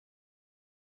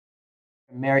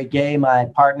Mary Gay, my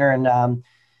partner and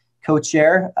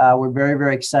co-chair. We're very,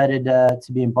 very excited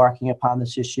to be embarking upon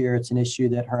this year. It's an issue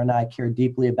that her and I care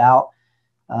deeply about,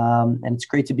 and it's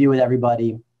great to be with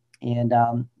everybody. And,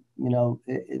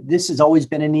 this has always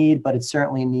been a need, but it's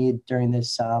certainly a need during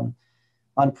this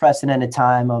unprecedented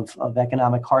time of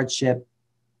economic hardship.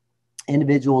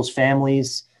 Individuals,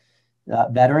 families,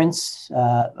 veterans,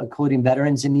 including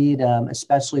veterans in need,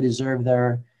 especially deserve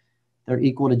their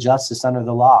equal to justice under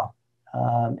the law.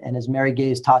 And as Mary Gay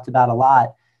has talked about a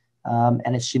lot,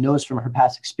 and as she knows from her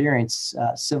past experience,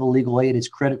 civil legal aid is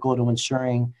critical to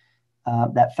ensuring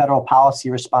that federal policy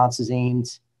responses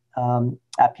aimed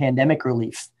at pandemic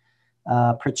relief,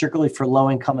 particularly for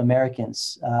low-income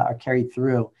Americans, are carried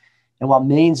through. And while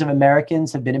millions of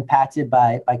Americans have been impacted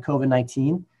by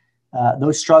COVID-19,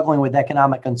 those struggling with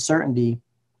economic uncertainty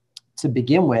to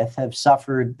begin with have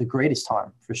suffered the greatest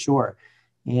harm, for sure.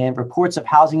 And reports of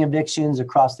housing evictions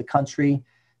across the country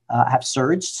have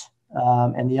surged.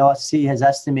 And the LSC has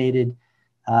estimated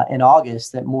in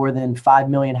August that more than 5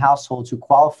 million households who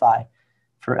qualify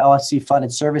for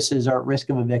LSC-funded services are at risk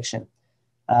of eviction.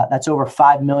 That's over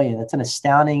 5 million. That's an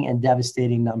astounding and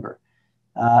devastating number.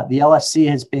 The LSC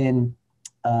has been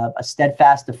a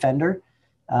steadfast defender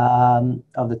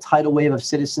of the tidal wave of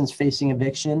citizens facing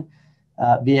eviction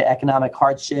via economic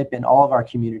hardship in all of our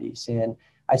communities. And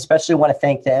I especially want to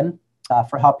thank them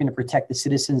for helping to protect the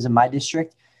citizens in my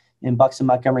district in Bucks and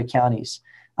Montgomery counties.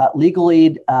 Legal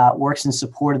aid works in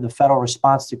support of the federal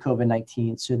response to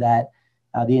COVID-19 so that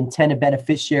the intended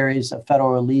beneficiaries of federal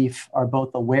relief are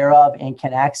both aware of and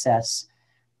can access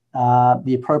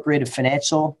the appropriated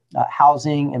financial,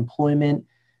 housing, employment,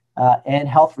 and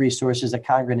health resources that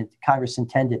Congress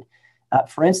intended.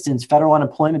 For instance, federal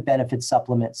unemployment benefit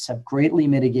supplements have greatly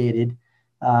mitigated,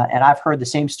 and I've heard the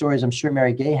same stories I'm sure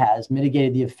Mary Gay has,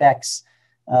 mitigated the effects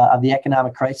of the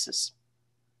economic crisis.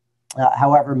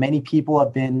 However, many people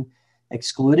have been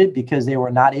excluded because they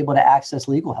were not able to access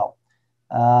legal help.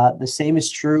 The same is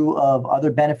true of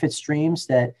other benefit streams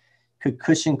that could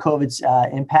cushion COVID's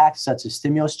impacts, such as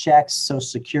stimulus checks, Social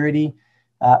Security,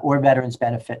 or veterans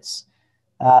benefits.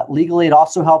 Legal aid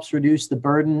also helps reduce the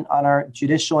burden on our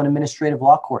judicial and administrative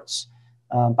law courts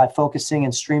by focusing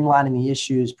and streamlining the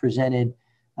issues presented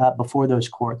before those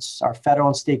courts. Our federal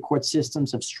and state court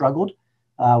systems have struggled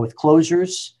with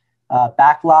closures,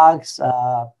 backlogs,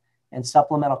 and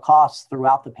supplemental costs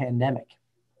throughout the pandemic.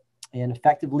 And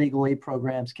effective legal aid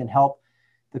programs can help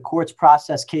the courts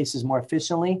process cases more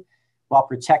efficiently while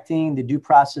protecting the due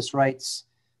process rights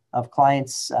of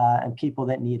clients and people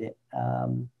that need it.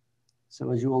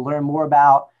 So as you will learn more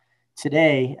about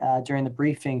today during the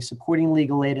briefing, supporting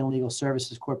Legal Aid and Legal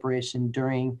Services Corporation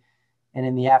during and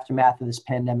in the aftermath of this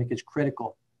pandemic is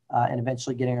critical in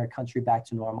eventually getting our country back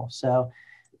to normal. So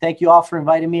thank you all for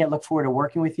inviting me. I look forward to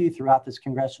working with you throughout this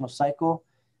congressional cycle.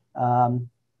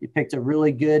 You picked a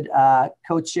really good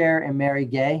co-chair in Mary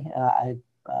Gay. I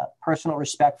personal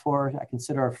respect for her. I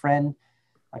consider her a friend,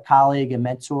 a colleague, a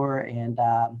mentor, and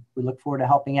we look forward to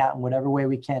helping out in whatever way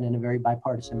we can in a very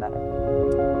bipartisan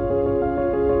manner.